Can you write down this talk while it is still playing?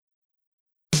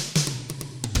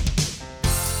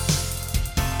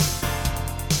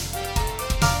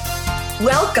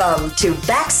Welcome to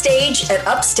Backstage at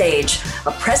Upstage,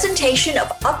 a presentation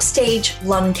of upstage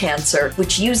lung cancer,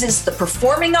 which uses the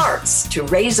performing arts to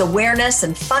raise awareness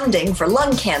and funding for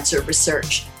lung cancer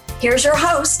research. Here's your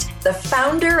host, the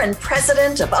founder and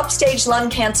president of Upstage Lung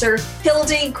Cancer,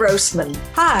 Hildy Grossman.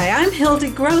 Hi, I'm Hildy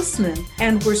Grossman,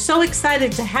 and we're so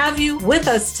excited to have you with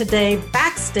us today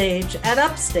backstage at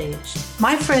Upstage.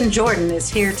 My friend Jordan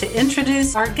is here to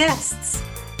introduce our guests.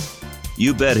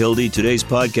 You bet, Hildy. Today's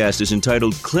podcast is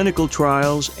entitled Clinical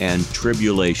Trials and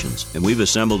Tribulations, and we've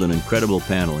assembled an incredible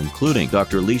panel, including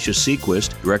Dr. Alicia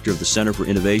Sequist, Director of the Center for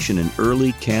Innovation in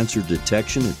Early Cancer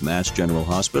Detection at Mass General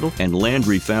Hospital, and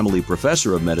Landry Family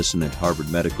Professor of Medicine at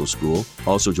Harvard Medical School.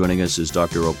 Also joining us is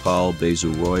Dr. Upal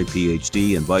Basu-Roy,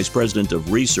 PhD, and Vice President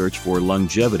of Research for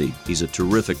Longevity. He's a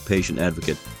terrific patient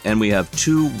advocate. And we have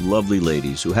two lovely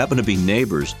ladies who happen to be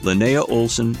neighbors, Linnea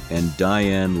Olson and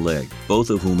Diane Legg,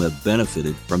 both of whom have benefited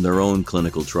from their own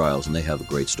clinical trials, and they have a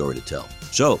great story to tell.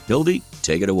 So, Hildy,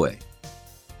 take it away.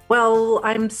 Well,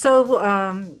 I'm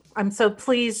so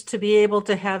pleased to be able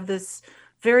to have this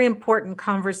very important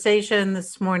conversation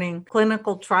this morning,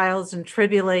 clinical trials and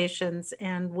tribulations,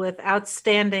 and with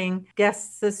outstanding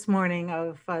guests this morning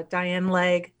of Diane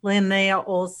Legg, Linnea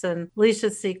Olson, Alicia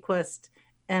Sequist,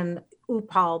 and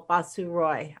Upal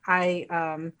Basu-Roy.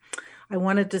 I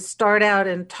wanted to start out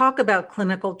and talk about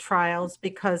clinical trials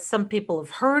because some people have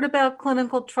heard about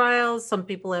clinical trials, some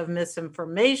people have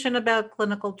misinformation about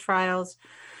clinical trials.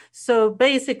 So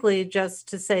basically, just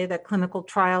to say that clinical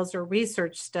trials are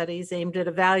research studies aimed at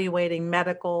evaluating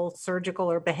medical, surgical,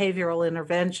 or behavioral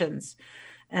interventions.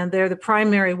 And they're the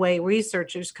primary way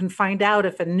researchers can find out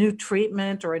if a new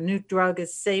treatment or a new drug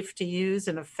is safe to use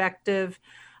and effective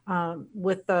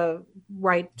with the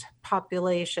right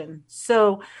population.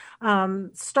 So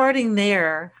starting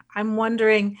there, I'm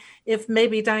wondering if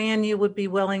maybe, Diane, you would be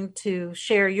willing to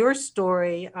share your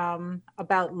story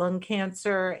about lung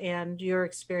cancer and your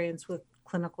experience with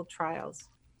clinical trials.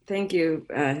 Thank you,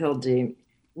 Hildy.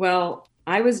 Well,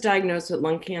 I was diagnosed with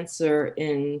lung cancer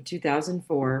in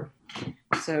 2004,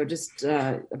 so just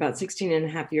about 16 and a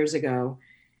half years ago.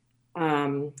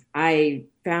 I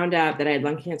found out that I had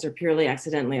lung cancer purely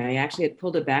accidentally. I actually had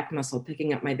pulled a back muscle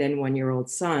picking up my then 1-year-old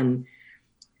son.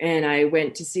 And I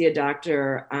went to see a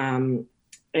doctor and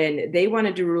they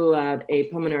wanted to rule out a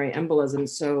pulmonary embolism,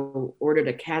 so ordered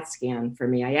a CAT scan for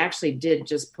me. I actually did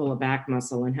just pull a back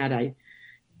muscle, and had I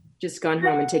just gone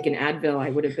home and taken Advil, I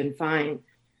would have been fine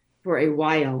for a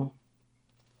while.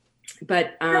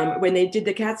 But when they did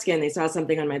the CAT scan, they saw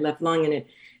something on my left lung, and it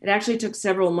actually took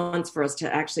several months for us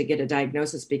to actually get a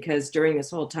diagnosis, because during this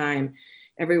whole time,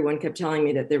 everyone kept telling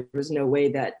me that there was no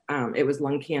way that it was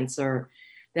lung cancer,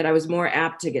 that I was more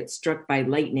apt to get struck by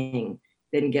lightning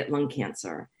than get lung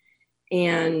cancer.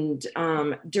 And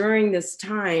during this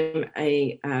time,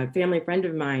 a family friend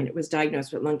of mine was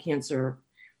diagnosed with lung cancer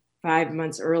 5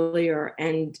 months earlier,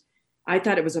 and I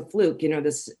thought it was a fluke,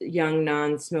 this young,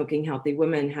 non-smoking, healthy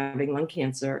woman having lung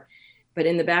cancer. But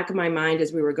in the back of my mind,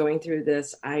 as we were going through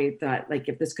this, I thought, like,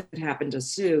 if this could happen to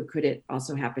Sue, could it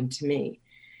also happen to me?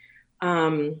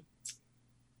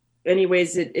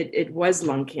 Anyways, it was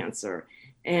lung cancer,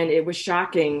 and it was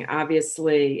shocking,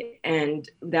 obviously. And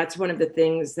that's one of the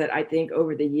things that I think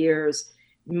over the years,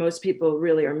 most people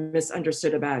really are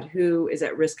misunderstood about who is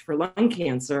at risk for lung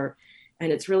cancer.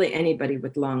 And it's really anybody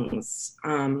with lungs.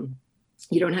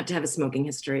 You don't have to have a smoking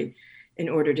history in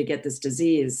order to get this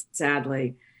disease,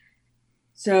 sadly.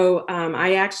 So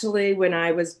I actually, when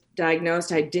I was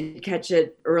diagnosed, I did catch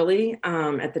it early.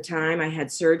 At the time, I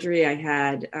had surgery, I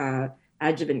had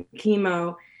adjuvant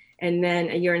chemo, and then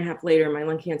a year and a half later, my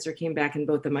lung cancer came back in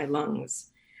both of my lungs.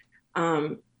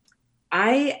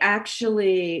 I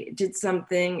actually did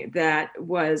something that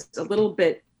was a little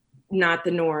bit not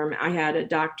the norm. I had a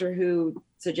doctor who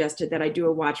suggested that I do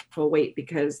a watchful wait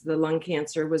because the lung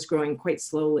cancer was growing quite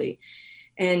slowly.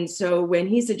 And so when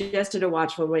he suggested a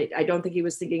watchful wait, I don't think he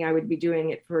was thinking I would be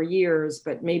doing it for years,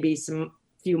 but maybe some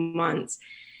few months.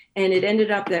 And it ended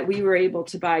up that we were able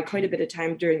to buy quite a bit of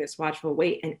time during this watchful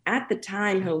wait. And at the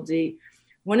time, Hildy,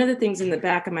 one of the things in the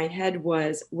back of my head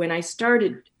was, when I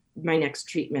started my next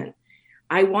treatment,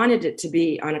 I wanted it to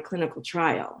be on a clinical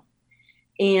trial.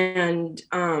 And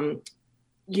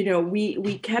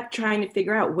we kept trying to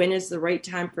figure out when is the right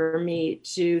time for me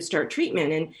to start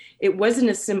treatment. And it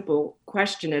wasn't a simple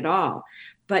question at all.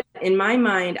 But in my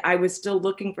mind, I was still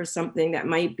looking for something that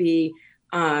might be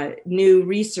new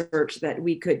research that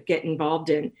we could get involved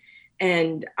in.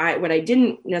 And what I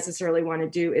didn't necessarily want to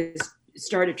do is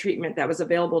start a treatment that was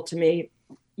available to me,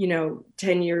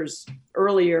 10 years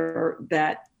earlier,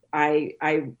 that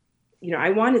I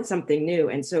I wanted something new.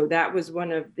 And so that was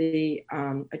one of the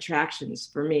attractions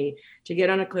for me, to get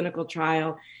on a clinical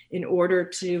trial in order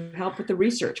to help with the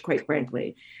research, quite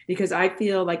frankly, because I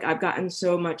feel like I've gotten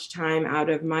so much time out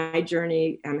of my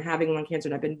journey having lung cancer.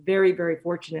 And I've been very, very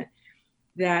fortunate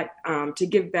that to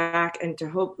give back and to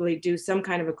hopefully do some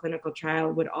kind of a clinical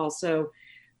trial would also,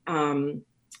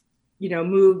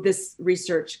 move this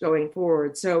research going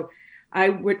forward. So I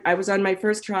was on my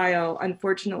first trial.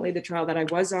 Unfortunately, the trial that I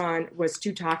was on was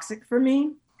too toxic for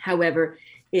me. However,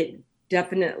 it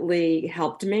definitely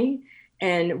helped me.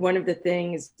 And one of the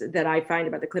things that I find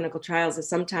about the clinical trials is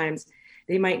sometimes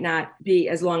they might not be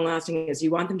as long lasting as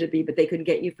you want them to be, but they could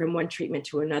get you from one treatment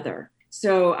to another.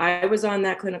 So I was on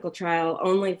that clinical trial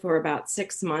only for about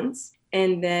 6 months.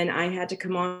 And then I had to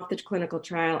come off the clinical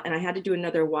trial, and I had to do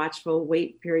another watchful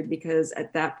wait period, because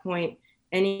at that point,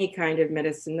 any kind of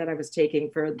medicine that I was taking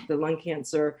for the lung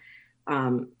cancer,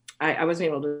 I wasn't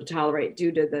able to tolerate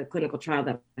due to the clinical trial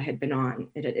that I had been on.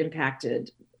 It had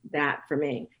impacted that for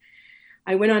me.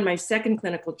 I went on my second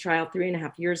clinical trial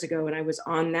 3.5 years ago, and I was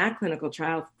on that clinical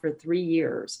trial for 3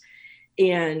 years.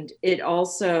 And it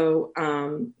also,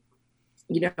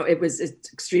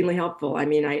 it's extremely helpful. I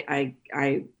mean,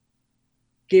 I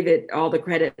give it all the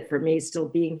credit for me still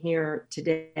being here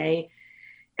today.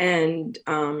 And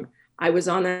I was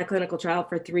on that clinical trial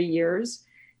for 3 years.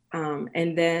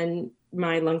 And then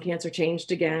my lung cancer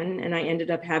changed again. And I ended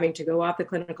up having to go off the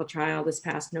clinical trial this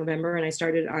past November. And I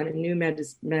started on a new med,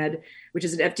 which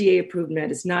is an FDA approved med.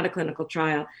 It's not a clinical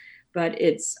trial, but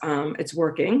it's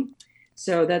working.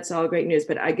 So that's all great news.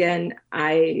 But again,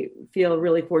 I feel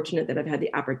really fortunate that I've had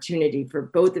the opportunity for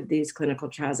both of these clinical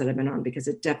trials that I've been on, because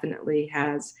it definitely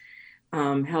has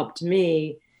helped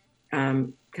me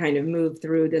kind of move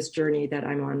through this journey that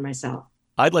I'm on myself.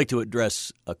 I'd like to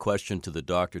address a question to the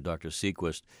doctor, Dr.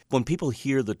 Sequist. When people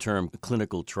hear the term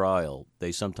clinical trial,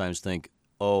 they sometimes think,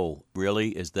 oh, really?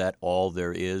 Is that all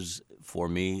there is for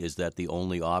me? Is that the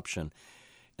only option?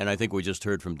 And I think we just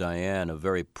heard from Diane a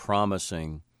very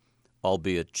promising,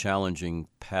 albeit challenging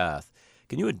path.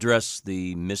 Can you address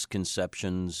the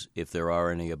misconceptions, if there are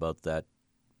any, about that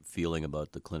feeling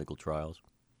about the clinical trials?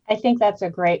 I think that's a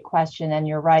great question. And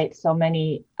you're right. So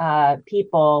many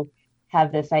people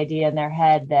have this idea in their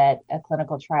head that a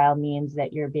clinical trial means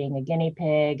that you're being a guinea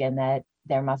pig and that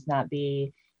there must not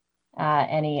be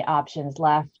any options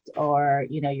left, or,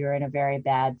 you're in a very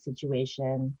bad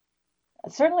situation.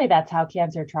 Certainly that's how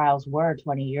cancer trials were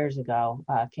 20 years ago,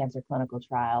 cancer clinical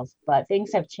trials, but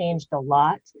things have changed a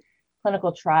lot.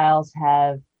 Clinical trials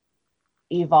have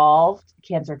evolved,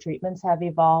 cancer treatments have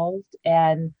evolved,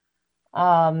 and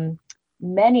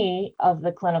many of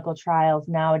the clinical trials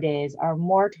nowadays are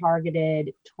more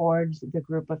targeted towards the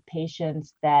group of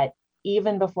patients that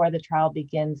even before the trial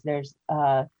begins, there's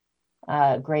a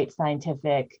great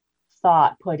scientific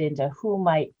thought put into who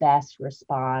might best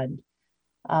respond.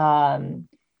 And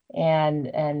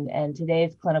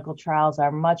today's clinical trials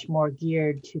are much more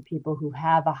geared to people who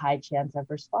have a high chance of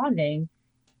responding.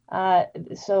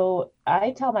 So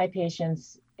I tell my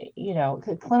patients,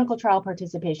 clinical trial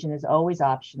participation is always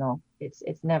optional.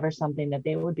 It's never something that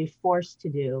they would be forced to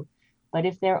do. But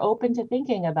if they're open to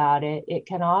thinking about it, it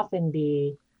can often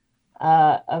be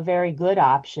a very good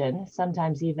option,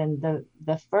 sometimes even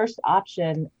the first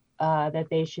option that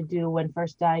they should do when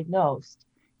first diagnosed.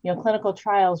 Clinical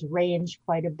trials range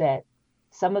quite a bit.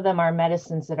 Some of them are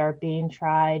medicines that are being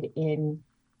tried in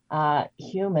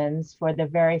humans for the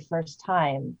very first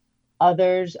time.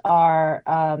 Others are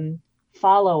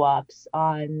follow-ups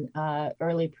on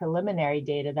early preliminary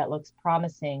data that looks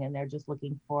promising, and they're just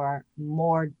looking for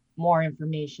more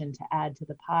information to add to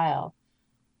the pile.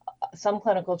 Some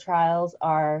clinical trials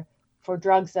are for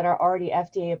drugs that are already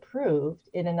FDA approved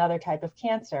in another type of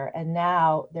cancer, and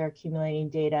now they're accumulating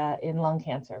data in lung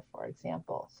cancer, for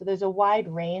example. So there's a wide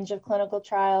range of clinical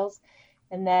trials,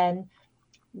 and then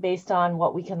based on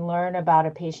what we can learn about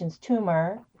a patient's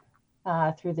tumor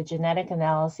through the genetic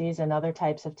analyses and other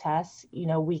types of tests,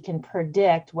 we can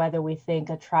predict whether we think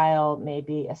a trial may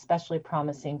be especially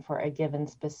promising for a given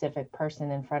specific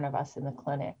person in front of us in the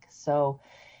clinic. So,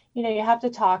 you have to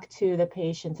talk to the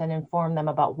patients and inform them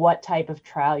about what type of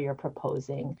trial you're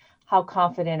proposing. How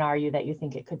confident are you that you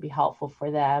think it could be helpful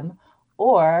for them?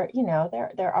 Or,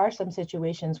 there are some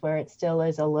situations where it still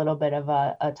is a little bit of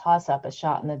a toss-up, a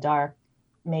shot in the dark,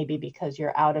 maybe because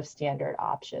you're out of standard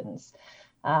options.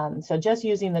 So just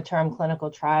using the term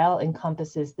clinical trial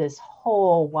encompasses this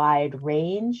whole wide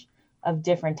range of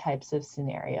different types of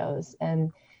scenarios,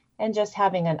 and just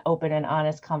having an open and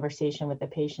honest conversation with the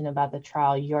patient about the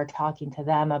trial you're talking to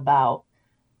them about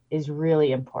is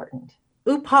really important.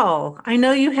 Upal, I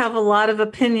know you have a lot of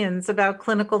opinions about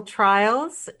clinical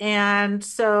trials, and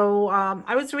so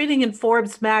I was reading in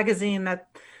Forbes magazine that,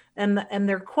 and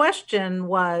their question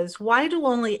was, why do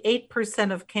only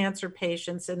 8% of cancer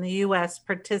patients in the U.S.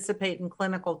 participate in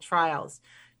clinical trials?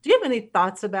 Do you have any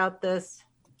thoughts about this?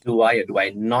 Do I or do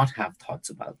I not have thoughts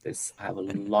about this? I have a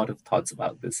lot of thoughts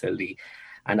about this, Hildy,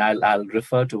 and I'll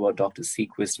refer to what Dr.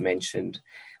 Sequist mentioned,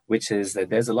 which is that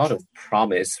there's a lot of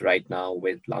promise right now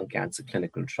with lung cancer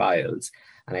clinical trials.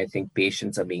 And I think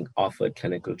patients are being offered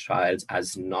clinical trials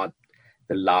as not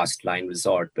the last line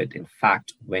resort, but in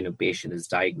fact, when a patient is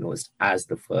diagnosed, as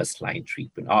the first line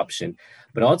treatment option.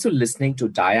 But also listening to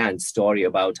Diane's story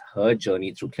about her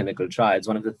journey through clinical trials,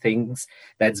 one of the things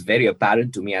that's very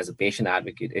apparent to me as a patient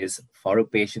advocate is for a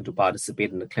patient to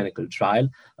participate in a clinical trial,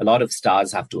 a lot of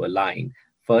stars have to align.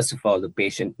 First of all, the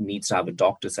patient needs to have a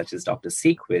doctor such as Dr.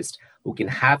 Sequist who can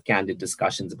have candid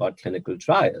discussions about clinical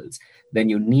trials. Then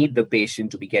you need the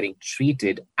patient to be getting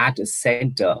treated at a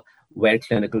center where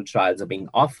clinical trials are being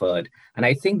offered. And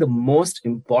I think the most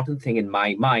important thing in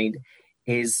my mind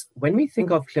is when we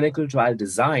think of clinical trial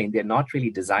design, they're not really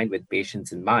designed with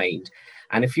patients in mind.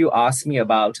 And if you ask me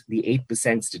about the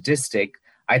 8% statistic,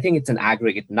 I think it's an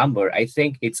aggregate number. I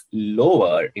think it's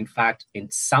lower. In fact, in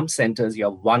some centers, you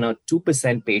have 1 or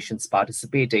 2% patients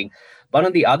participating. But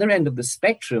on the other end of the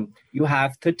spectrum, you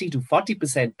have 30 to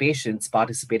 40% patients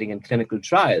participating in clinical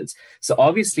trials. So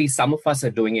obviously, some of us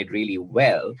are doing it really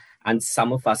well, and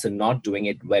some of us are not doing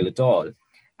it well at all.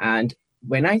 And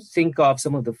when I think of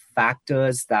some of the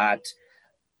factors that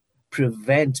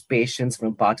prevent patients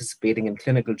from participating in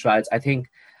clinical trials, I think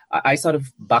I sort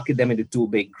of bucket them into two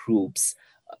big groups.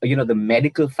 The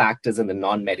medical factors and the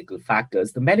non-medical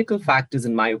factors. The medical factors,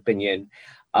 in my opinion,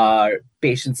 are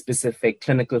patient-specific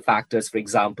clinical factors. For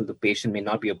example, the patient may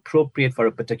not be appropriate for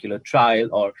a particular trial,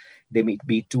 or they may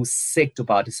be too sick to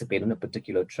participate in a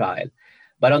particular trial.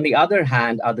 But on the other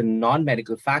hand are the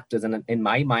non-medical factors, and in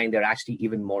my mind, they're actually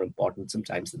even more important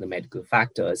sometimes than the medical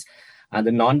factors. And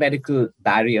the non-medical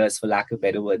barriers, for lack of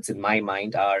better words, in my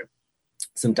mind, are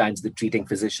sometimes the treating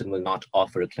physician will not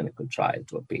offer a clinical trial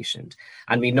to a patient.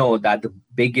 And we know that the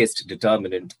biggest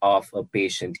determinant of a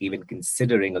patient even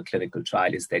considering a clinical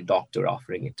trial is their doctor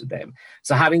offering it to them.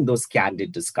 So having those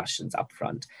candid discussions up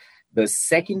front. The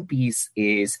second piece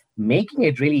is making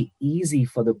it really easy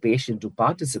for the patient to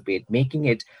participate, making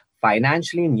it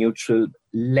financially neutral,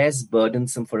 less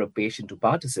burdensome for a patient to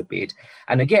participate.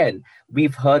 And again,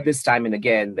 we've heard this time and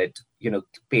again that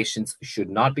patients should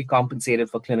not be compensated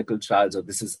for clinical trials, or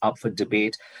this is up for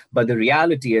debate. But the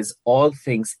reality is, all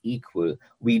things equal,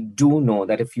 we do know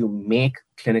that if you make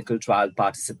clinical trial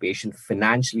participation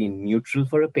financially neutral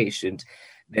for a patient,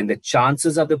 then the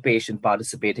chances of the patient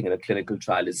participating in a clinical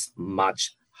trial is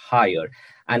much higher.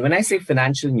 And when I say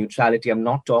financial neutrality, I'm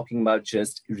not talking about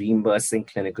just reimbursing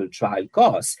clinical trial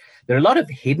costs. There are a lot of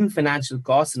hidden financial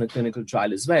costs in a clinical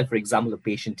trial as well. For example, a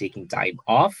patient taking time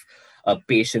off, a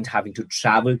patient having to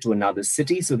travel to another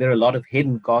city. So there are a lot of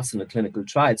hidden costs in a clinical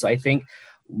trial. So I think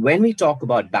when we talk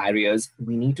about barriers,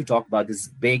 we need to talk about this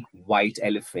big white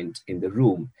elephant in the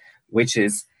room, which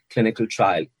is clinical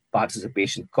trial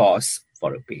participation costs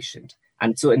for a patient.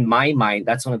 And so in my mind,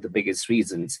 that's one of the biggest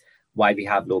reasons why we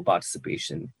have low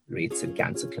participation rates in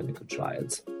cancer clinical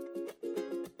trials.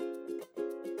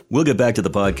 We'll get back to the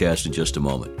podcast in just a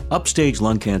moment. Upstage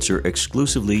Lung Cancer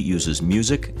exclusively uses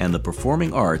music and the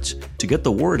performing arts to get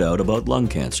the word out about lung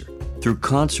cancer. Through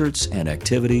concerts and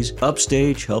activities,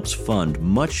 Upstage helps fund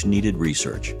much needed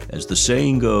research. As the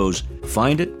saying goes,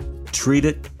 find it, treat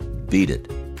it, beat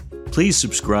it. Please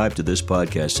subscribe to this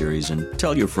podcast series and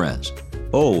tell your friends.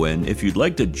 Oh, and if you'd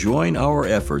like to join our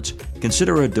efforts,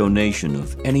 consider a donation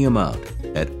of any amount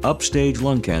at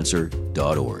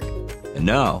upstagelungcancer.org. And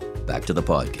now, back to the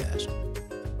podcast.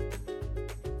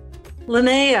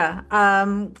 Linnea,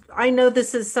 I know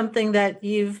this is something that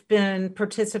you've been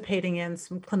participating in,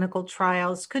 some clinical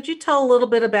trials. Could you tell a little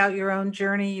bit about your own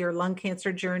journey, your lung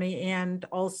cancer journey, and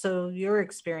also your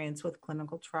experience with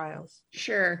clinical trials?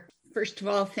 Sure. First of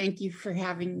all, thank you for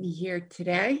having me here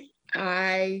today.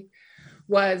 I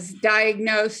was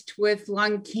diagnosed with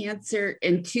lung cancer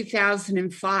in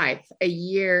 2005, a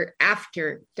year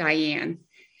after Diane.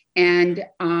 And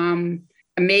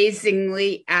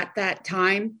amazingly, at that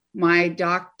time, my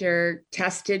doctor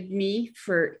tested me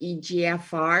for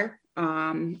EGFR.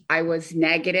 I was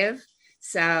negative,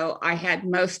 so I had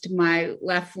most of my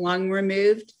left lung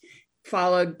removed,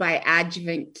 followed by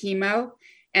adjuvant chemo.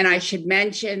 And I should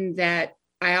mention that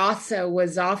I also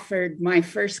was offered my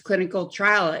first clinical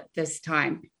trial at this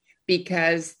time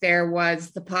because there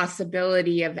was the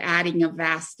possibility of adding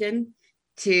Avastin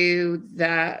to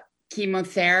the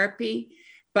chemotherapy,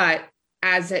 but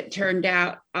as it turned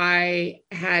out, I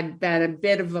had been a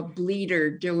bit of a bleeder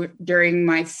during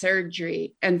my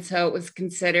surgery. And so it was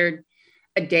considered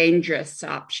a dangerous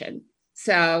option.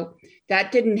 So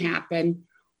that didn't happen.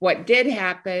 What did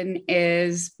happen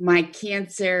is my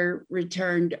cancer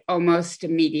returned almost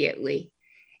immediately.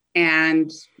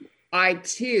 And I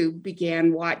too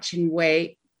began watch and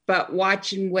wait, but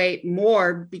watch and wait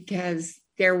more because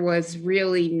there was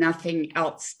really nothing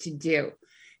else to do.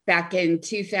 Back in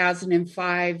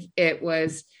 2005, it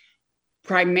was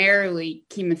primarily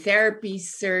chemotherapy,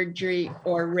 surgery,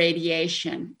 or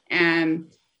radiation.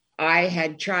 And I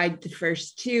had tried the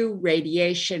first two.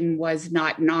 Radiation was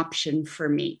not an option for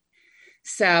me.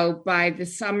 So by the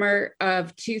summer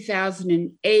of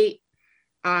 2008,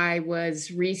 I was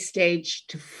restaged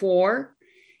to 4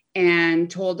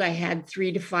 and told I had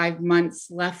 3 to 5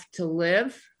 months left to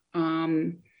live.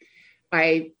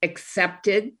 I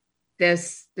accepted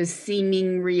this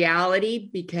seeming reality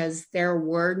because there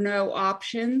were no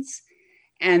options.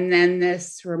 And then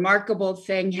this remarkable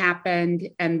thing happened,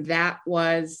 and that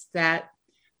was that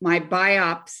my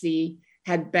biopsy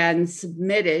had been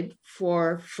submitted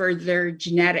for further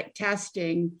genetic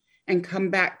testing and come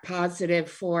back positive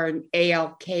for an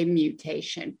ALK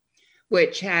mutation,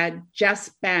 which had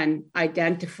just been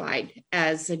identified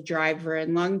as a driver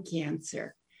in lung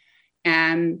cancer.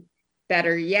 And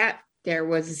better yet, there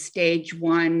was a stage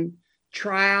 1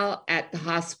 trial at the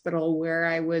hospital where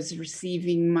I was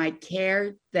receiving my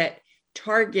care that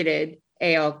targeted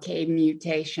ALK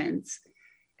mutations.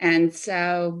 And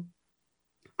so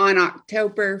on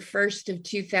October 1st of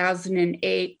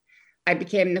 2008, I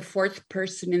became the 4th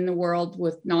person in the world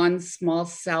with non-small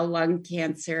cell lung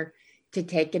cancer to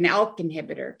take an ALK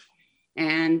inhibitor.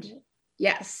 And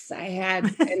yes, I had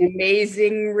an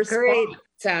amazing response. Great.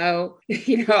 So,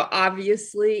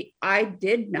 obviously I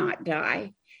did not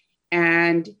die.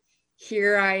 And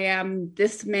here I am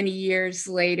this many years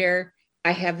later.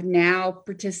 I have now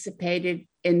participated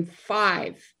in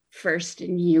 5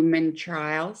 first-in-human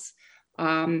trials.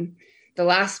 The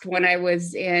last one I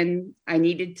was in, I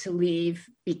needed to leave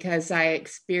because I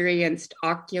experienced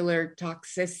ocular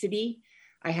toxicity.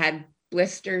 I had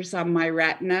blisters on my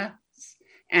retina.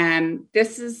 And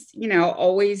this is,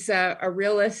 always a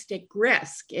realistic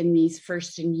risk in these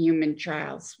first-in-human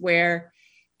trials where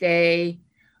they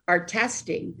are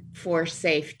testing for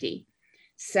safety.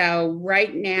 So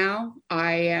right now,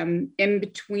 I am in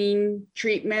between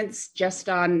treatments, just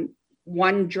on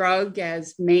one drug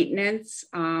as maintenance.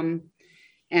 And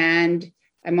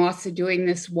I'm also doing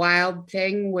this wild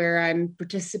thing where I'm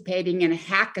participating in a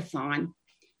hackathon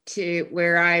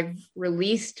where I've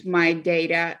released my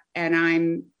data and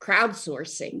I'm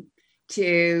crowdsourcing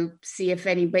to see if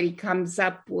anybody comes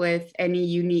up with any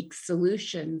unique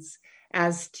solutions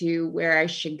as to where I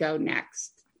should go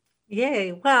next.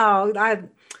 Yay. Wow.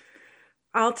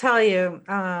 I'll tell you,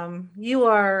 you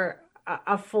are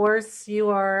a force. You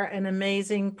are an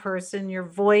amazing person. Your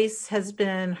voice has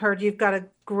been heard. You've got a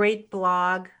great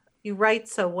blog. You write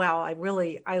so well.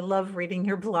 I love reading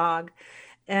your blog.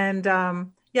 And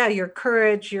your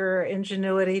courage, your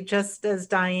ingenuity, just as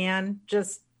Diane,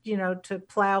 to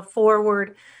plow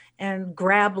forward and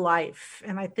grab life.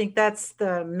 And I think that's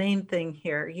the main thing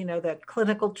here, that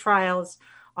clinical trials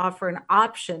offer an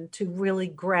option to really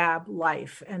grab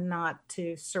life and not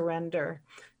to surrender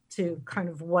to kind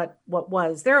of what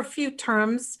was. There are a few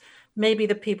terms, maybe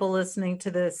the people listening to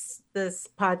this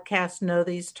podcast know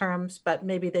these terms, but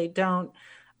maybe they don't.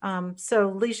 So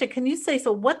Lecia, can you say,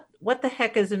 so what the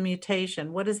heck is a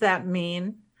mutation? What does that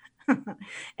mean?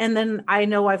 And then I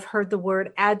know I've heard the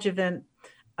word adjuvant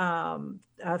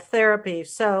therapy.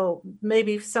 So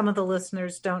maybe some of the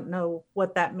listeners don't know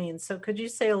what that means. So could you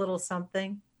say a little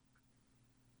something?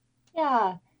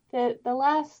 Yeah, the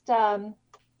last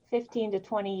 15 to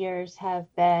 20 years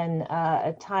have been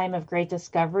a time of great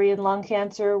discovery in lung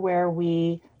cancer, where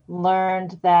we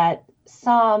learned that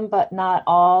some, but not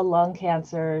all, lung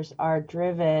cancers are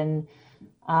driven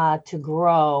to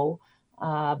grow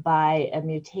by a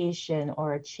mutation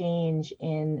or a change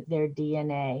in their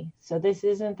DNA. So this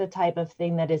isn't the type of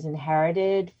thing that is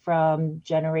inherited from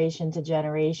generation to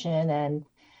generation,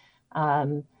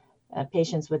 and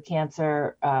patients with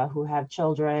cancer who have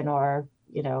children or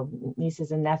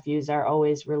nieces and nephews are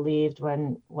always relieved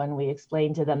when we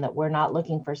explain to them that we're not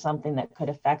looking for something that could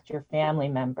affect your family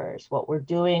members. What we're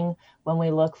doing when we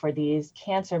look for these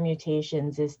cancer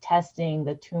mutations is testing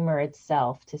the tumor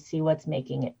itself to see what's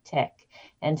making it tick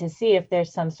and to see if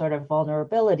there's some sort of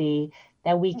vulnerability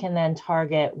that we can then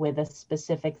target with a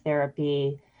specific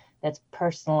therapy that's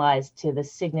personalized to the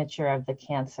signature of the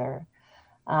cancer.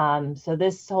 So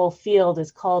this whole field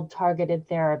is called targeted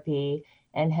therapy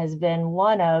and has been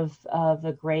one of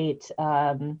the great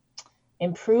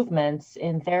improvements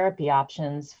in therapy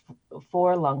options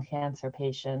for lung cancer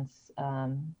patients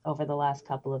over the last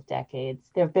couple of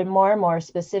decades. There have been more and more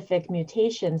specific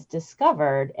mutations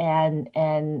discovered and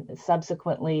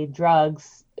subsequently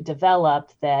drugs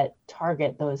developed that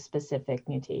target those specific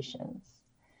mutations.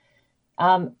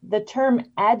 The term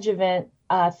adjuvant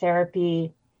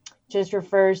therapy just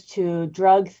refers to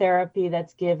drug therapy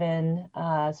that's given,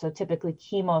 so typically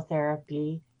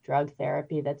chemotherapy, drug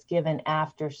therapy that's given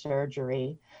after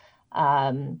surgery.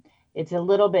 It's a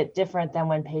little bit different than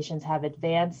when patients have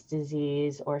advanced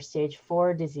disease or stage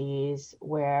 4 disease,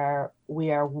 where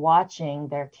we are watching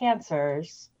their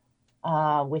cancers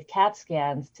with CAT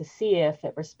scans to see if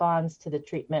it responds to the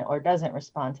treatment or doesn't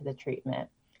respond to the treatment.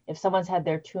 If someone's had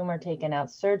their tumor taken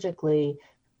out surgically,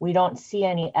 we don't see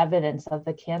any evidence of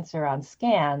the cancer on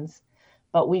scans,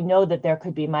 but we know that there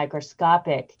could be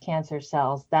microscopic cancer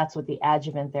cells. That's what the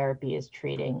adjuvant therapy is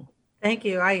treating. Thank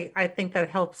you. I think that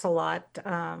helps a lot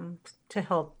to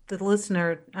help the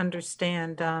listener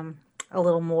understand a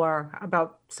little more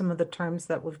about some of the terms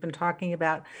that we've been talking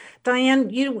about. Diane,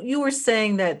 you were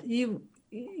saying that you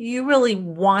really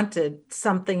wanted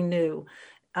something new.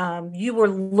 You were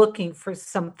looking for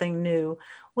something new.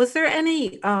 Was there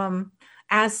any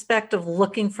aspect of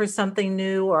looking for something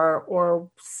new or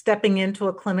stepping into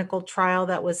a clinical trial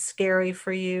that was scary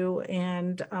for you,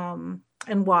 and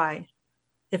why,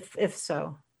 if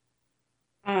so?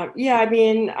 Yeah, I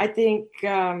mean, I think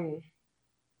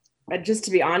just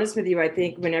to be honest with you, I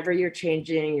think whenever you're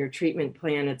changing your treatment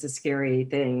plan, it's a scary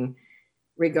thing,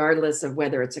 regardless of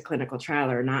whether it's a clinical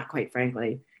trial or not, quite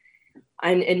frankly.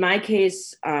 And in my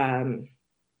case,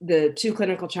 the 2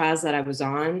 clinical trials that I was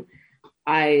on,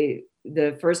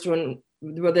 the first one,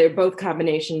 well, they're both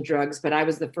combination drugs, but I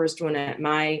was the first one at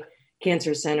my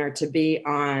cancer center to be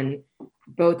on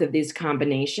both of these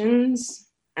combinations.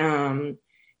 And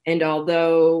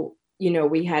although,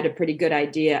 we had a pretty good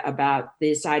idea about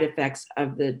the side effects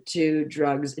of the 2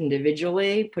 drugs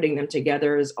individually, putting them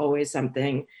together is always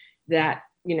something that,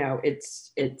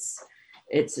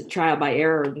 it's trial by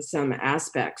error in some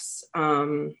aspects.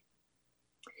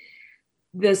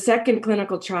 The second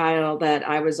clinical trial that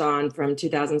I was on from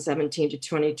 2017 to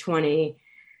 2020,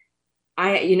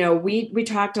 we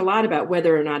talked a lot about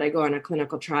whether or not I go on a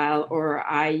clinical trial or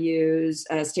I use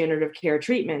a standard of care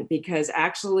treatment, because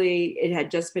actually it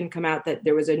had just been come out that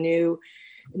there was a new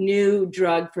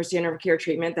drug for standard of care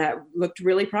treatment that looked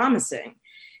really promising.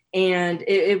 And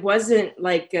it wasn't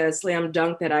like a slam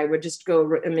dunk that I would just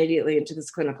go immediately into this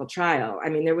clinical trial. I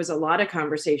mean, there was a lot of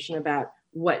conversation about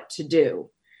what to do.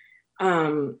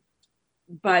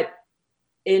 But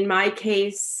in my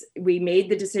case, we made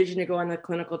the decision to go on the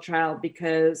clinical trial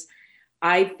because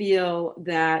I feel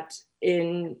that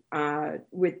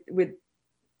with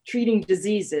treating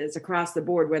diseases across the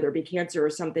board, whether it be cancer or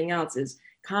something else, is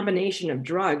combination of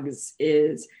drugs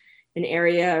is an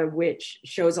area which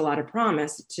shows a lot of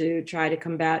promise to try to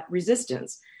combat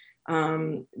resistance.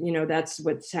 That's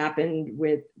what's happened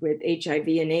with HIV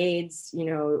and AIDS,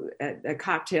 a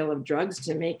cocktail of drugs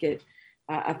to make it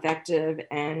effective.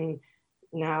 And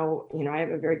now, I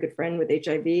have a very good friend with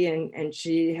HIV and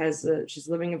she's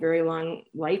living a very long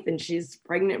life and she's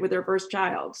pregnant with her first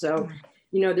child. So,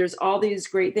 there's all these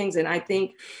great things. And I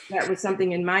think that was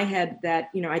something in my head that,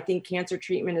 I think cancer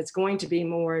treatment is going to be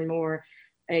more and more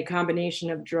a combination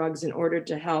of drugs in order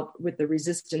to help with the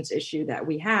resistance issue that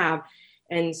we have.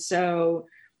 And so,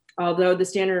 although the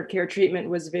standard of care treatment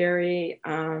was very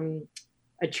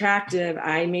attractive,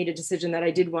 I made a decision that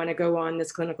I did want to go on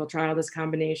this clinical trial, this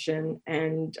combination.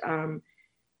 And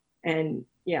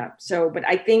yeah, but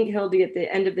I think, Hildy, at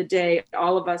the end of the day,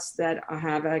 all of us that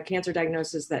have a cancer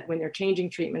diagnosis, that when they're changing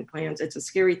treatment plans, it's a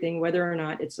scary thing, whether or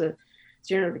not it's a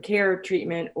standard of care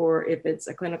treatment or if it's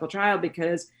a clinical trial,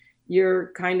 because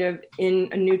you're kind of in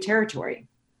a new territory.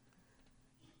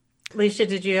 Lecia,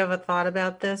 did you have a thought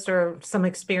about this or some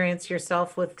experience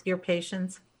yourself with your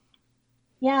patients?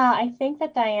 Yeah, I think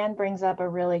that Diane brings up a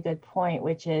really good point,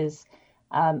 which is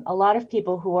a lot of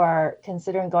people who are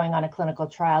considering going on a clinical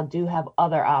trial do have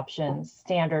other options,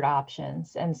 standard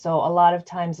options. And so a lot of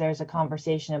times there's a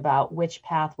conversation about which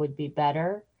path would be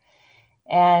better.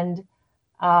 And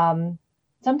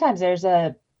sometimes there's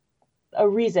a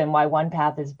reason why one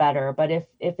path is better, but if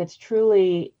it's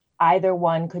truly either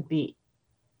one could be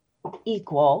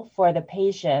equal for the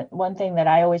patient, one thing that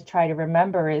I always try to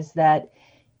remember is that,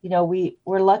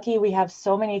 we're lucky we have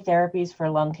so many therapies for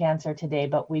lung cancer today,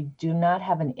 but we do not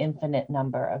have an infinite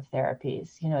number of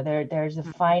therapies. There's a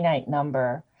finite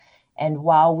number. And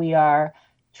while we are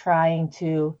trying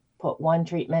to put one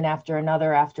treatment after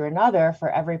another for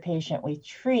every patient we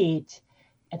treat,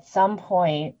 at some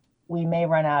point we may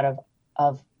run out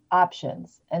of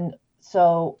options. And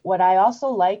so what I also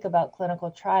like about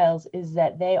clinical trials is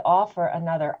that they offer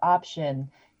another option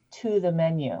to the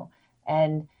menu.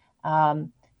 And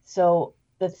so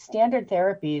the standard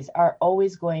therapies are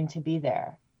always going to be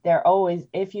there. They're always,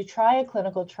 if you try a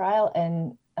clinical trial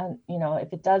and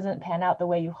if it doesn't pan out the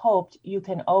way you hoped, you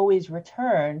can always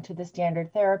return to the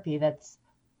standard therapy that's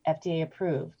FDA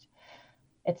approved.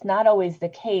 It's not always the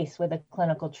case with a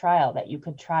clinical trial that you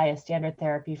could try a standard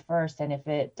therapy first, and if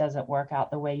it doesn't work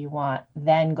out the way you want,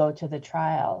 then go to the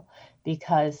trial,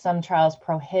 because some trials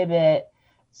prohibit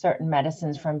certain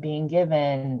medicines from being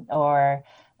given, or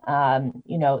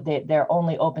they're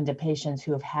only open to patients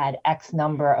who have had X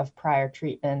number of prior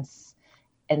treatments.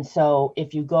 And so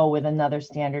if you go with another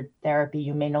standard therapy,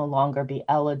 you may no longer be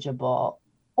eligible,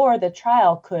 or the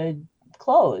trial could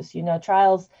close.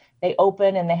 Trials, they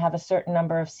open and they have a certain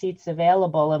number of seats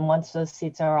available. And once those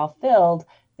seats are all filled,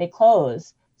 they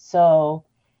close. So,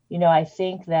 I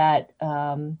think that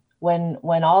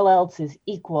when all else is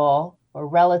equal or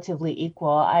relatively equal,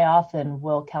 I often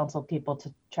will counsel people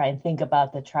to try and think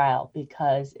about the trial,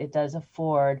 because it does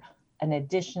afford an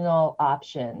additional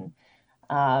option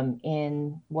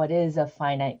in what is a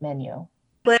finite menu.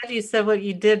 Glad you said what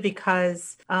you did,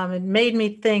 because it made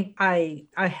me think. I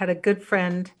had a good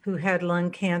friend who had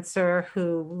lung cancer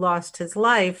who lost his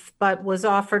life, but was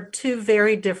offered two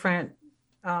very different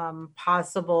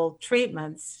possible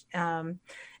treatments.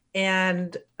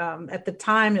 And at the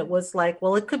time it was like,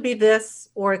 well, it could be this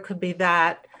or it could be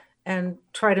that, and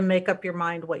try to make up your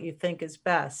mind what you think is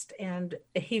best. And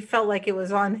he felt like it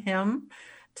was on him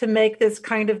to make this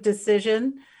kind of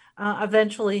decision.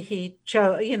 Eventually he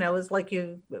chose, it was like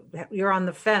you're on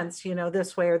the fence,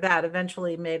 this way or that.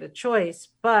 Eventually made a choice.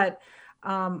 But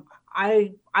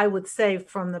I would say,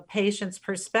 from the patient's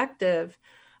perspective,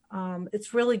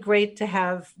 it's really great to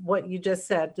have what you just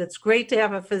said. It's great to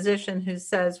have a physician who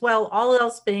says, well, all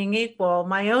else being equal,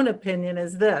 my own opinion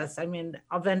is this. I mean,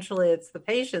 eventually it's the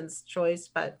patient's choice,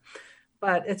 but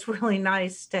it's really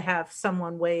nice to have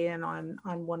someone weigh in on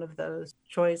one of those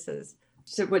choices.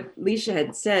 So what Lecia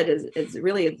had said is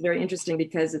really very interesting,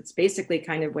 because it's basically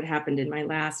kind of what happened in my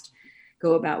last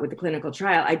go about with the clinical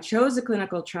trial. I chose a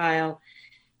clinical trial.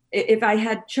 If I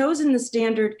had chosen the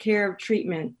standard care of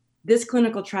treatment, this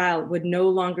clinical trial would no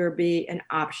longer be an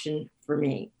option for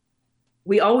me.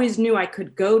 We always knew I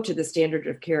could go to the standard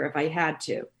of care if I had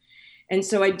to. And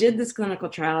so I did this clinical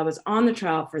trial. I was on the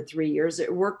trial for 3 years.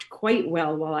 It worked quite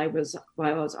well while I was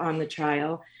on the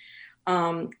trial.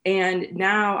 And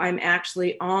now I'm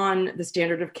actually on the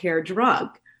standard of care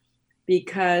drug,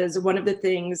 because one of the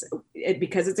things,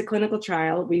 because it's a clinical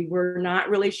trial, we were not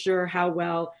really sure how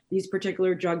well these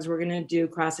particular drugs were going to do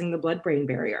crossing the blood-brain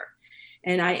barrier.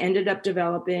 And I ended up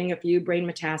developing a few brain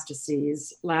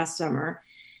metastases last summer.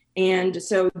 And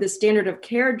so the standard of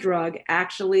care drug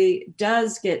actually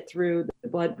does get through the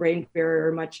blood-brain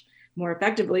barrier much more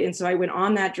effectively. And so I went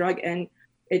on that drug, and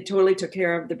it totally took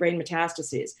care of the brain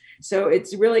metastases. So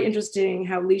it's really interesting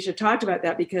how Lecia talked about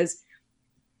that, because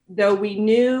though we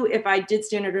knew if I did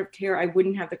standard of care, I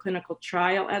wouldn't have the clinical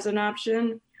trial as an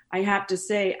option, I have to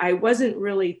say I wasn't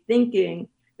really thinking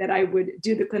that I would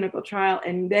do the clinical trial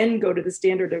and then go to the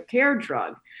standard of care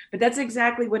drug. But that's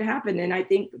exactly what happened. And I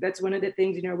think that's one of the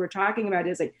things, we're talking about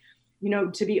is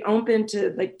to be open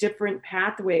to different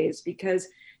pathways, because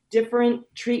different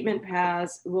treatment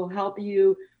paths will help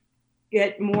you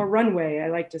get more runway, I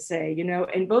like to say,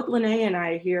 and both Lene and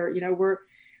I here,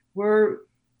 we're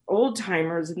old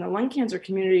timers in the lung cancer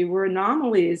community. We're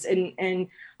anomalies. And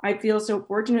I feel so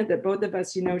fortunate that both of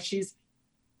us, she's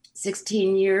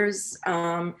 16 years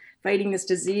fighting this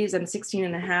disease. I'm 16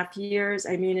 and a half years.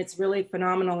 I mean, it's really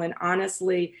phenomenal. And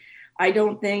honestly, I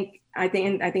think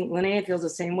Linnea feels the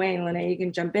same way, and Linnea, you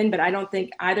can jump in, but I don't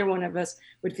think either one of us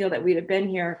would feel that we'd have been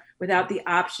here without the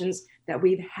options that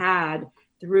we've had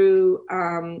through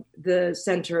the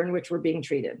center in which we're being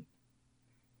treated.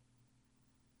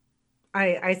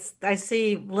 I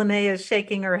see Linnea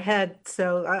shaking her head,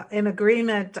 so in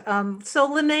agreement. So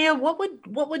Linnea,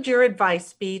 what would your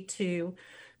advice be to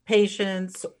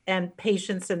patients and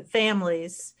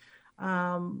families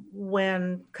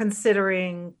when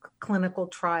considering clinical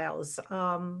trials?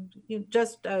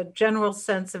 Just a general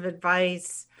sense of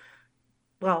advice,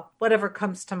 well, whatever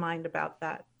comes to mind about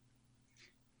that.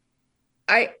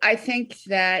 I think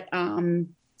that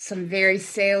some very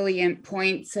salient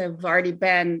points have already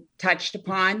been touched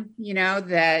upon,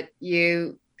 that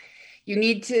you you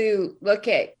need to look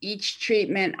at each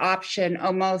treatment option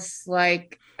almost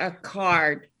like a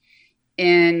card.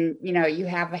 And, you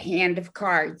have a hand of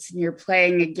cards and you're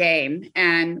playing a game,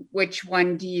 and which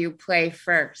one do you play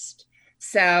first?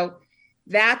 So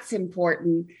that's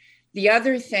important. The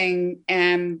other thing,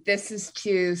 and this is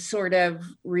to sort of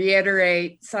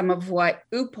reiterate some of what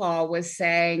Upal was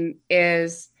saying,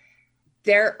 is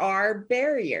there are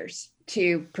barriers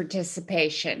to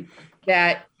participation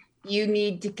that you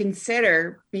need to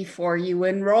consider before you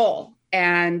enroll.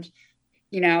 And,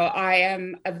 I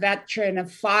am a veteran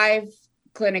of 5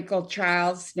 clinical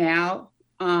trials now,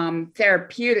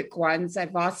 therapeutic ones.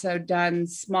 I've also done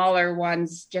smaller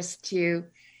ones just to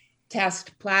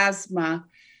test plasma,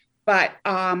 but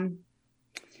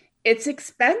it's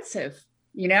expensive,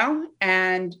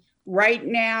 and right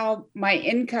now my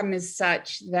income is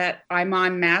such that I'm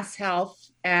on Mass Health.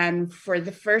 And for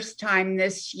the first time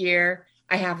this year,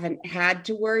 I haven't had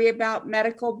to worry about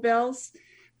medical bills,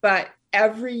 but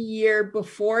every year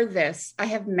before this, I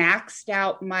have maxed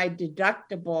out my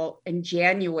deductible in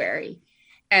January.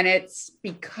 And it's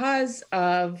because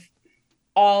of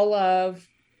all of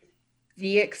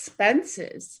the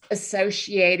expenses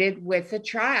associated with a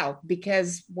trial,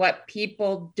 because what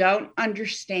people don't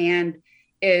understand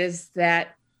is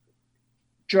that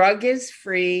drug is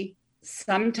free.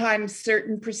 Sometimes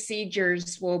certain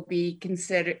procedures will be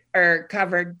considered or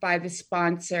covered by the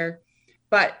sponsor,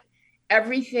 but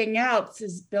everything else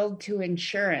is billed to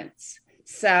insurance.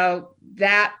 So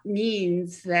that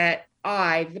means that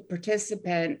I, the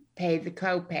participant, pay the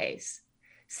copays.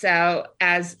 So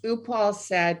as Upal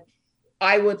said,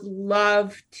 I would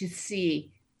love to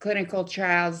see clinical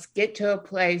trials get to a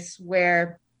place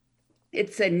where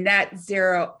it's a net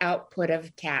zero output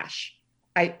of cash.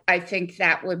 I think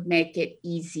that would make it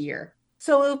easier.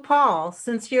 So Upal,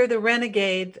 since you're the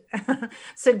renegade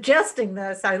suggesting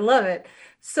this, I love it.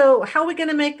 So how are we going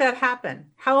to make that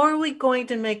happen? How are we going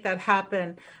to make that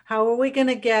happen? How are we going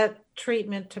to get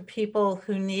treatment to people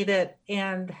who need it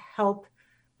and help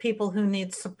people who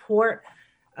need support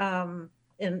in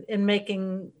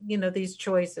making, these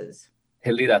choices?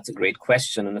 Hildy, that's a great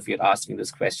question. And if you had asked me this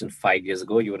question 5 years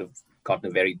ago, you would have gotten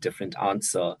a very different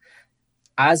answer.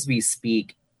 As we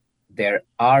speak, there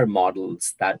are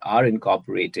models that are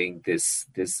incorporating this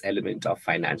element of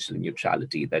financial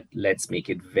neutrality that let's make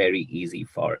it very easy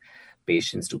for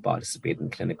patients to participate in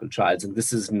clinical trials. And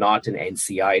this is not an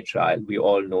NCI trial. We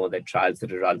all know that trials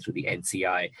that are run through the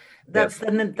NCI. That's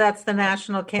the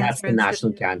National Cancer Institute. That's the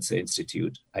National Cancer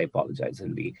Institute. I apologize,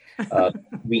 Hildy.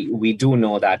 We do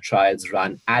know that trials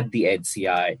run at the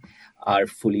NCI are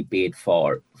fully paid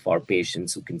for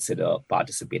patients who consider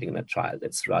participating in a trial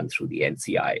that's run through the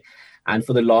NCI. And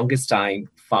for the longest time,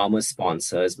 pharma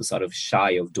sponsors were sort of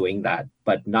shy of doing that.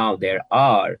 But now there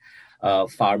are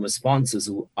pharma sponsors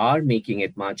who are making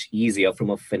it much easier from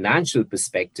a financial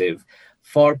perspective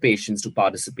for patients to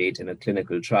participate in a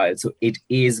clinical trial. So it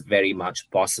is very much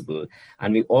possible.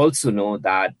 And we also know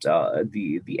that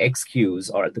the excuse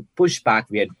or the pushback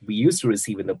we used to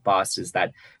receive in the past is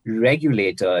that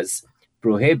regulators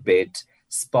prohibit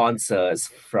sponsors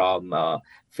from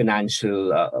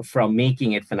from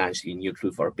making it financially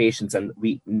neutral for patients. And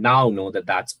we now know that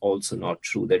that's also not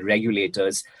true, that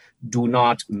regulators do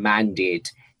not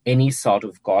mandate any sort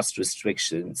of cost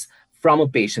restrictions from a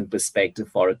patient perspective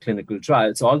for a clinical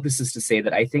trial. So all this is to say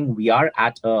that I think we are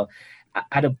at a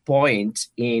point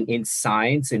in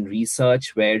science and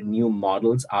research where new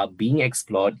models are being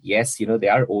explored. Yes, they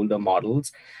are older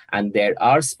models and there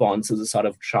are sponsors who sort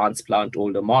of transplant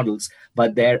older models,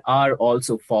 but there are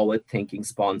also forward-thinking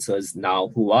sponsors now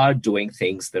who are doing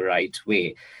things the right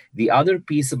way. The other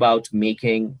piece about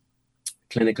making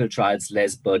clinical trials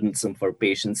less burdensome for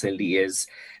patients, Hildy, is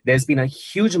there's been a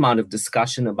huge amount of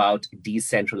discussion about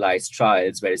decentralized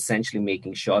trials, where essentially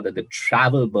making sure that the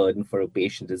travel burden for a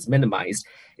patient is minimized,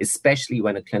 especially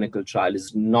when a clinical trial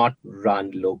is not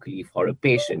run locally for a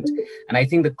patient. And I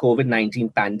think the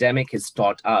COVID-19 pandemic has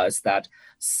taught us that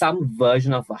some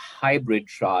version of a hybrid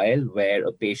trial where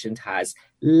a patient has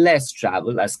less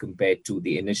travel as compared to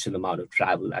the initial amount of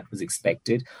travel that was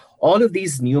expected. All of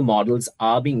these new models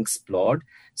are being explored.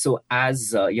 So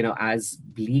as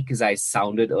bleak as I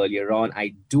sounded earlier on,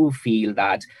 I do feel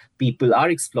that people are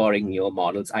exploring newer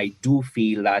models. I do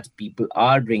feel that people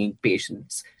are bringing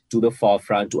patients to the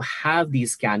forefront to have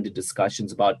these candid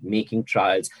discussions about making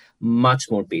trials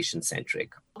much more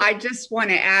patient-centric. I just want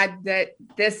to add that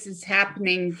this is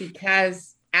happening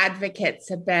because advocates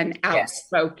have been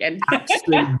outspoken. Yes,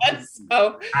 absolutely.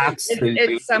 So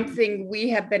absolutely. It's something we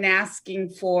have been asking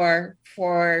for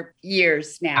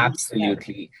years now.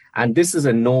 Absolutely. And this is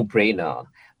a no-brainer.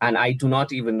 And I do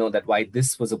not even know that why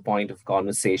this was a point of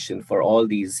conversation for all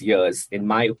these years. In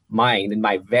my mind, in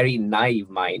my very naive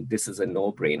mind, this is a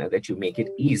no-brainer that you make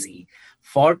it easy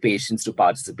for patients to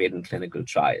participate in clinical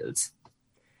trials.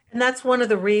 And that's one of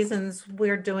the reasons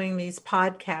we're doing these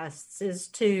podcasts, is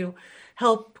to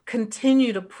help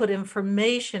continue to put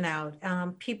information out.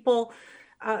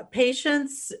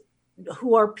 Patients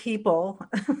who are people,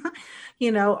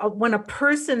 when a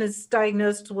person is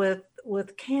diagnosed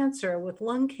with cancer, with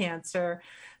lung cancer,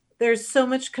 there's so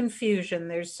much confusion,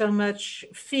 there's so much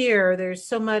fear, there's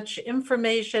so much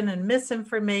information and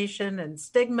misinformation and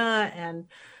stigma and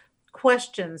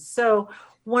questions. So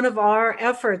one of our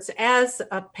efforts as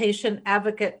a patient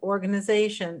advocate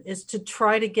organization is to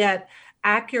try to get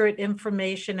accurate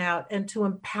information out and to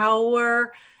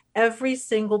empower every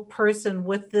single person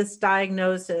with this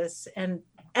diagnosis and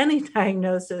any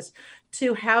diagnosis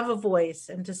to have a voice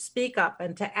and to speak up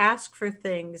and to ask for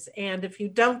things. And if you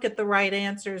don't get the right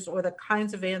answers or the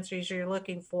kinds of answers you're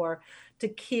looking for, to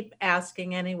keep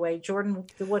asking anyway. Jordan,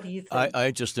 what do you think?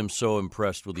 I just am so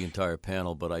impressed with the entire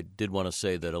panel, but I did want to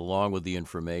say that along with the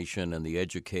information and the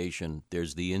education,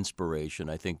 there's the inspiration.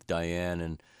 I think Diane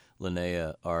and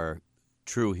Linnea are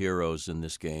true heroes in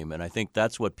this game, and I think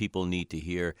that's what people need to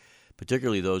hear,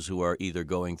 particularly those who are either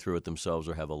going through it themselves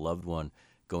or have a loved one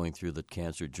going through the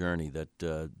cancer journey, that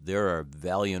there are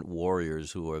valiant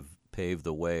warriors who have paved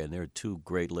the way, and there are two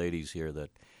great ladies here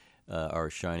that are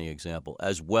a shining example,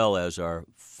 as well as our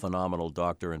phenomenal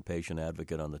doctor and patient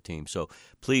advocate on the team. So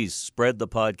please spread the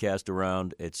podcast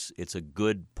around. It's a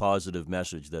good, positive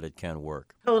message that it can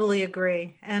work. Totally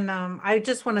agree. And I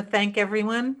just want to thank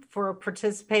everyone for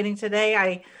participating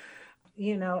today.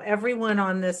 Everyone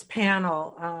on this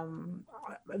panel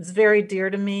is very dear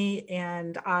to me,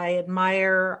 and I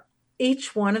admire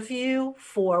each one of you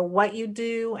for what you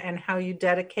do and how you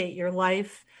dedicate your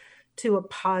life to a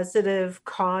positive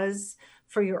cause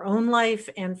for your own life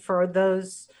and for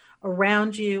those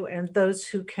around you and those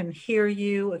who can hear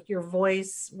you, your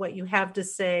voice, what you have to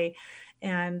say.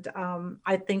 And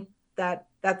I think that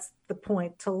that's the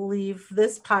point, to leave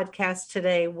this podcast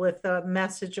today with a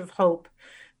message of hope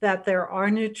that there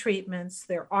are new treatments,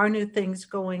 there are new things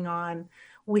going on.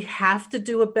 We have to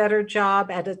do a better job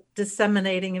at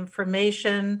disseminating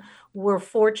information. We're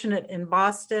fortunate in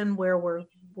Boston, where we're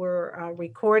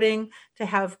recording, to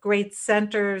have great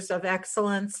centers of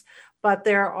excellence, but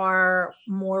there are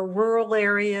more rural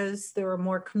areas, there are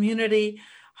more community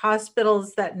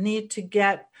hospitals that need to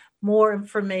get more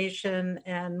information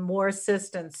and more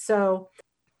assistance. So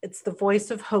it's the voice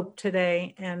of hope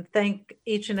today, and thank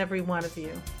each and every one of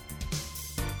you.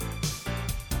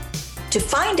 To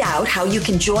find out how you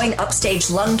can join Upstage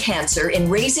Lung Cancer in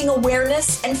raising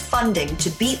awareness and funding to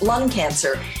beat lung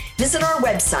cancer, visit our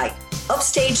website,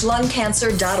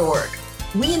 upstagelungcancer.org.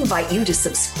 We invite you to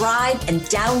subscribe and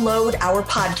download our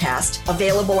podcast,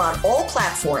 available on all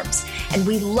platforms. And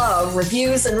we love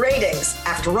reviews and ratings.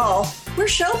 After all, we're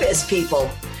showbiz people.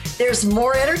 There's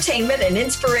more entertainment and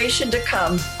inspiration to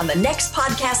come on the next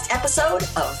podcast episode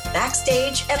of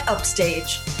Backstage at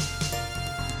Upstage.